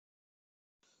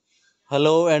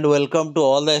Hello and welcome to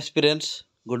all the experience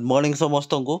good morning समस्त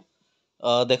को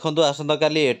देखो आसंता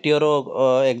काली एटीओर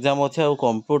एग्जाम अच्छे और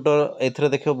कंप्यूटर ए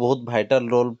देखिए बहुत भाइटाल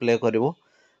रोल प्ले कर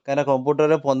कहीं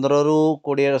कंप्यूटर 15 ରୁ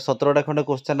 20 17टा खंडे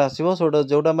क्वेश्चन आसो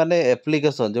जोटा माने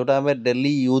एप्लिकेशन जोटा आम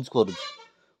डेली यूज करूँ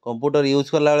कंप्यूटर यूज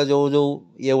कला जो जो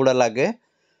ये गुड़ा लगे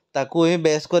ताकू ही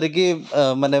बेस करिकी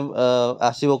माने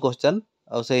आसो क्वेश्चन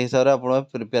और से हिसाब से आप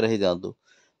प्रिपेयर हो जातु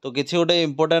तो किसी गोटे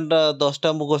इम्पोर्टाट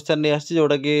 10टा मु क्वेश्चन नहीं आसी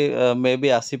जोटा कि मे भी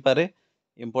आसीपे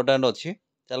इम्पोर्टाट अच्छी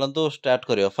चलतु स्टार्ट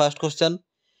करियो first question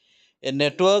a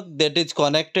network that is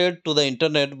connected to the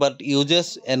internet but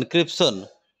uses encryption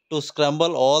to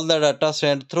scramble all the data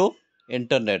send through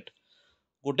internet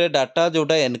गोटे डाटा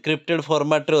जोटा एनक्रिप्टेड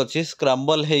फॉर्मेट रे अच्छी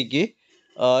स्क्रैम्बल होगी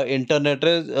इंटरनेट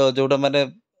रे जोटा माने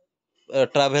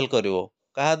ट्रैवल करिवो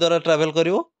कहा द्वारा ट्रैवल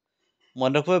करिवो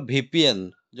मन रखिए VPN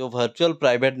जो वर्चुअल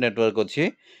प्राइवेट नेटवर्क अच्छी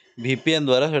VPN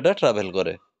द्वारा सेटा ट्रैवल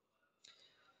करे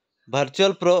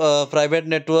virtual private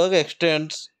network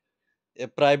x tends a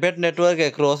private network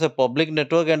across a public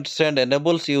network and send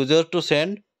enables users to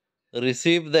send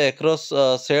receive the across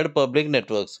said public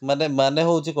networks माने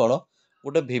होची कोन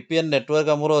गोटे VPN नेटवर्क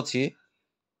हमर अछि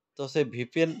तो से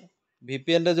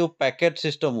VPN रे जो पैकेट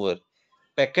सिस्टम हुए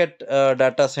पैकेट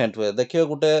डाटा सेंड हुए देखिए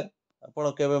गोटे आपण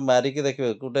केबे मारी के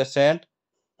देखिए गोटे सेंड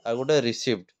आ गोटे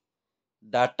रिसीव्ड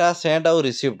डाटा सेंड आउ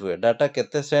रिसीव्ड हुए डाटा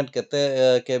केते सेंड केते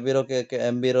केबी रो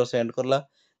एमबी रो सेंड करला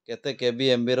केते केबी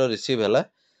एमबी रो रिसीव हला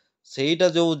सेटा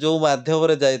जो जो माध्यम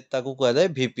रे जाय ताकू कहा जाय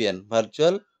VPN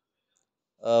वर्चुअल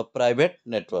प्राइवेट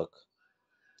नेटवर्क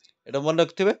एटा मन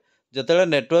रखथिबे जतले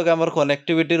नेटवर्क हमर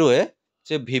कनेक्टिविटी रुहे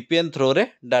से VPN थ्रू रे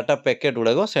data packet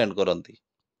गुडा send करंती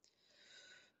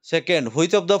second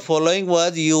which of the following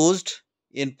was used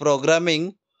in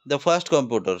programming the first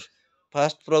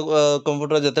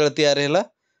computer जतले तैयार हैला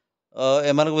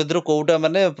एमान भितर कोउटा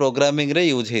माने प्रोग्रामिंग रे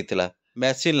use हेतिला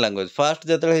machine language first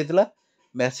जतले हेतिला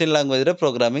machine language रे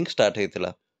programming start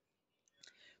हेतिला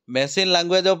machine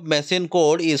language of machine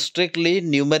code is strictly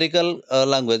numerical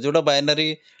language जोटा binary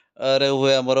रे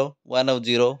हुए हमर 1 और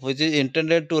 0 which is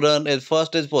intended to run as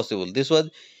fast as possible this was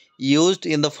used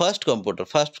in the first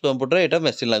computer Etah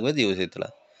machine language use हेतिला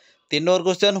तीन number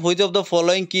question which of the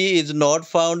following की is not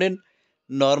found in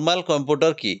normal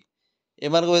computer की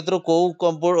एमान भितर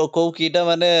कौ कीटा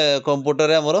माने computer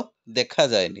रे हमर देखा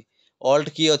जायनी ऑल्ट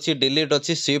की अच्छी डिलीट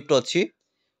अच्छी शिफ्ट अच्छी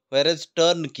व्हेरेज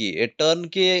टर्न की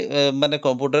माने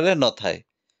कंप्यूटर रे न थाए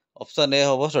ऑप्शन ए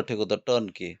होबो सठिक उत्तर टर्न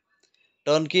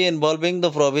की involving the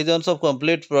provisions of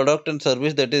complete product and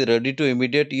service that is ready to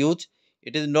immediate use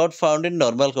it is not found in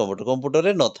normal computer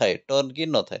रे न थाए टर्न की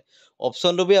न थाए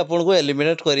ऑप्शन रो भी आपन को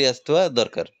एलिमिनेट करी आस्तवा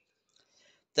दरकार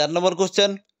 4 number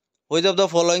question which of the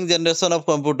following generation of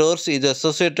computers is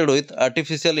associated with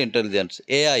artificial intelligence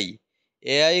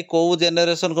AI को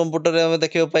जनरेशन कंप्यूटर रे हम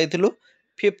देखियो पाइथिलु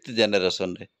 5th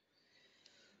जनरेशन रे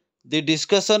The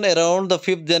discussion around the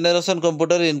 5th generation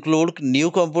computer include new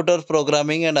computer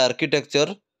programming and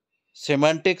architecture,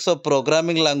 semantics of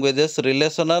programming languages,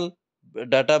 relational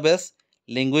database,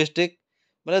 linguistic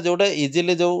माने जोटा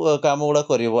easily जो काम गुड़ा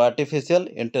करिवो आर्टिफिशियल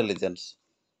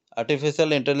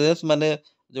इंटेलिजेंस माने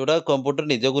जोटा कंप्यूटर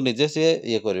निजे को निजे से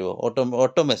ये करिवो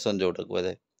ऑटोमेशन जोटा को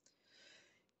जाय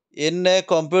इन a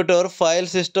computer file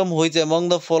system which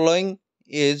among the following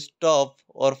is top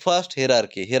और फर्स्ट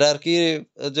हिरारकी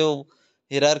जो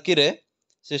हिरारकी रे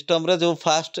सिस्टम रे जो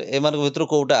फास्ट एमान भितर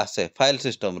कोटा आसे फाइल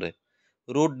सिस्टम रे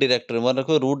रूट डायरेक्टरी मन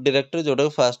रखो रूट डायरेक्टरी जोटा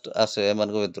फास्ट आसे एमान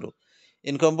भितर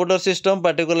इन computer system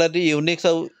particularly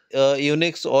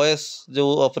Unix OS जो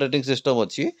ऑपरेटिंग सिस्टम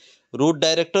अच्छी root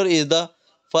director is the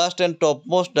first and top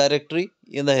most directory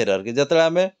in the hierarchy जतले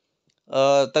आमे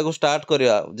ताको स्टार्ट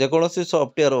करिया जे कोनोसी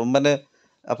सॉफ्टवेयर माने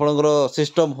आपनकर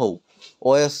सिस्टम हो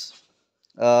ओएस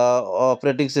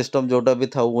ऑपरेटिंग सिस्टम जोटा भी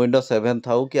था विंडोज 7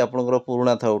 था कि आपनकर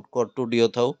पुराना था Core2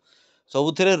 था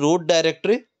सबुथिरे root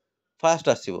directory fast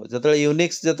आसीबो जतले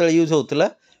Unix जतले use होतला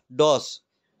डॉस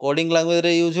कोडिंग लैंग्वेज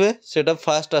रे यूज हुए सेटा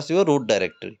fast आसीबो root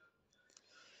directory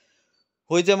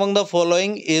which among the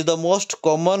following is the most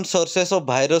common sources of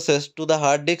viruses to the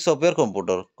hard disk of your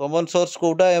computer common source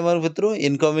Kota एमर भितरो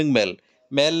incoming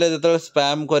mail रे जतले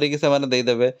spam करिक से माने दे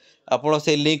देबे आपण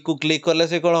से लिंक को क्लिक करले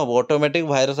से कोन हो ऑटोमेटिक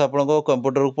वायरस आपण को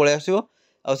कंप्यूटर को पळे आसीबो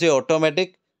आ से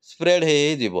ऑटोमेटिक स्प्रेड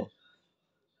हे जिवो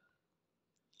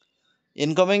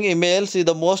incoming emails is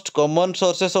the most common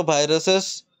sources of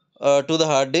viruses to the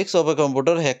hard disk of a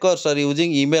computer hackers are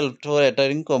using email for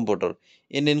attacking computer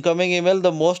in incoming email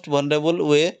the most vulnerable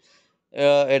way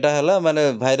एटा हला माने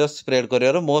virus spread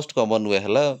करियार most common वे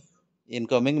हला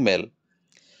incoming mail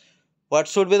What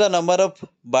should be the number of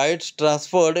bytes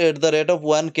transferred at the rate of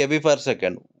 1 KB per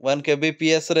second? 1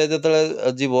 kbps रे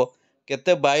जतले जीवो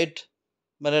केते bite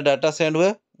माने data send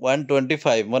हुए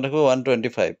 125 मन रखिए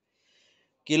 125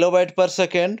 किलोबाइट पर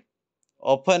second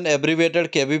often abbreviated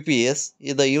kbps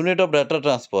is the unit of data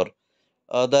transfer.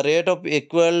 The rate of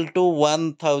equal to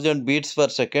 1000 beats per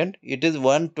second. It is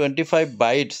 125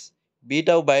 bytes. Beat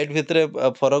आउ bite भितर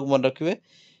फरक मन रखिए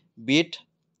बीट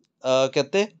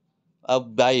केते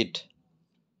बाइट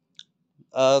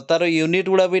तार यूनिट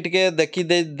गुड़ा भी टिके देखी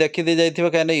दे जाइथिबा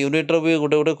काने यूनिट रो भी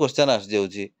गोटे गोटे क्वेश्चन आस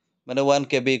जाउची माने 1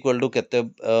 केबी इक्वल टू केते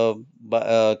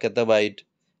बाइट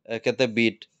केते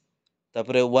बीट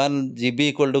तापरे 1 जीबी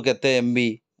इक्वल टू केते एमबी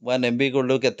 1 एमबी इक्वल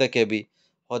टू केते केबी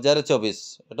 1024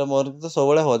 एटा मोर तो सब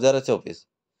बेले 1024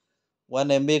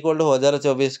 1 एमबी इक्वल टू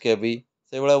 1024 केबी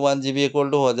से बेले 1 GB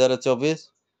equal to 1024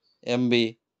 MB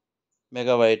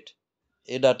megabyte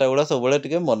ये डाटा गुड़ा सब बेले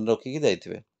टिके मन रखिकी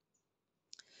जाइथिबे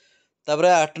तापरे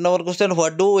 8 number question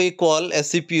what do we call A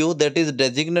CPU that is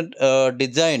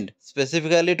designed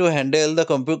specifically to handle the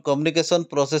communication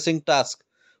processing task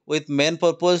with main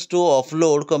purpose to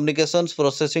offload communications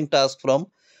processing task from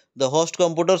the host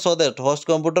computer so that host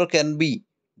computer can be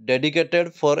dedicated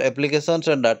for applications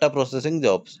and data processing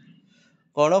jobs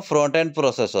कौन front end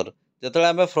processor जो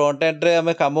आम front end रे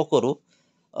आम कम करूँ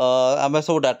आम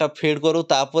सब data feed करूँ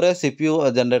तापर सीपीयू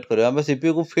जनरेट करूँ आम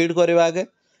सीपीयू को फीड करवा आगे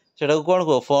सेटा को कौन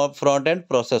कह फ्रंट एंड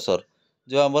प्रोसेसर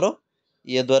जो आमर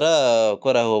ये द्वारा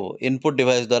करा हो इनपुट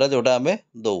डिवाइस द्वारा जोटा आम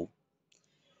दऊ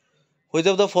Which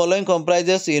of the following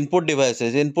comprises input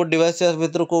devices? Input devices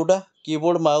भितर कोटा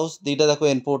कीबोर्ड माउस दीटा जाको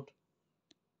इनपुट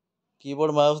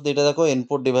कीबोर्ड माउस दीटा जाको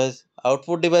इनपुट डिवाइस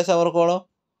आउटपुट डिवाइस आमर कोन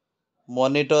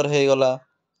मॉनिटर हे गला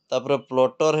तापर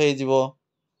प्लॉटर हे जिवो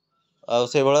आ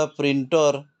से बळा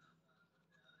प्रिंटर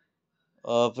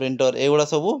प्रिंटर एगुड़ा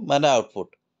सब माने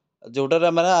आउटपुट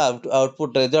जोटा माने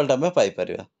आउटपुट रिजल्ट आमे पाई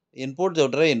परिबा इनपुट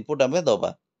जोटा इनपुट आमे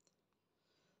दबा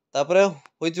तापरे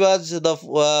which was the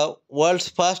world's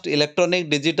first electronic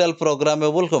digital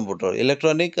programmable computer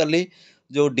इलेक्ट्रोनिकली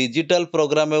जो digital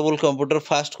programmable computer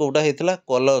fast Kota हेतला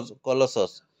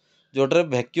Colossus जोटरे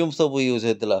vacuum सब यूज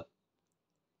हेतला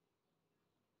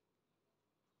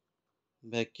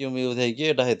वैक्यूम यूज हेकी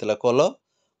एटा हेतला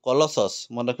कोलोसस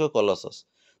मन रखियो कोलोसस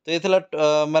तो एथला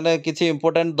माने किछि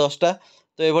इंपोर्टेंट 10टा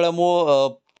तो एभला मो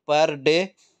पर डे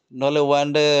नले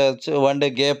वन डे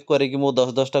गैप करिकि मो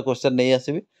 10 क्वेश्चन नहीं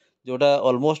आसीबी जोटा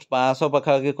ऑलमोस्ट 500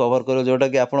 पाखापाखि कवर कर जोटा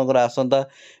कि आपनकर आसंता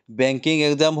बैंकिंग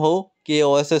एग्जाम हो कि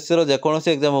ओएसएससी रो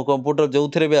जेकोसी एग्जाम हो कंप्यूटर जो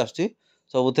थे भी आसुची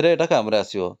सबुथिरे एटा काम रे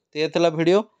आसीबो तो ये थिला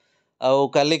वीडियो आउ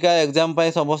कालिका एग्जाम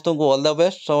पाई समस्त को ऑल द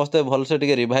बेस्ट समस्ते भल से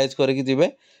टिके रिवाइज करके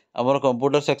जिवे हमर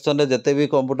कंप्यूटर सेक्शन रे जते भी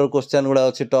कंप्यूटर क्वेश्चन गुडा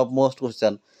अछि टॉप मोस्ट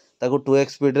क्वेश्चन ताको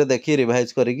 2x स्पीड रे देखि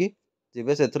रिवाइज करके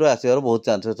जिवे सेथरो आसीबार बहुत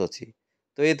चांसेस अछि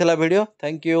तो ये थिला वीडियो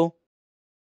थैंक यू।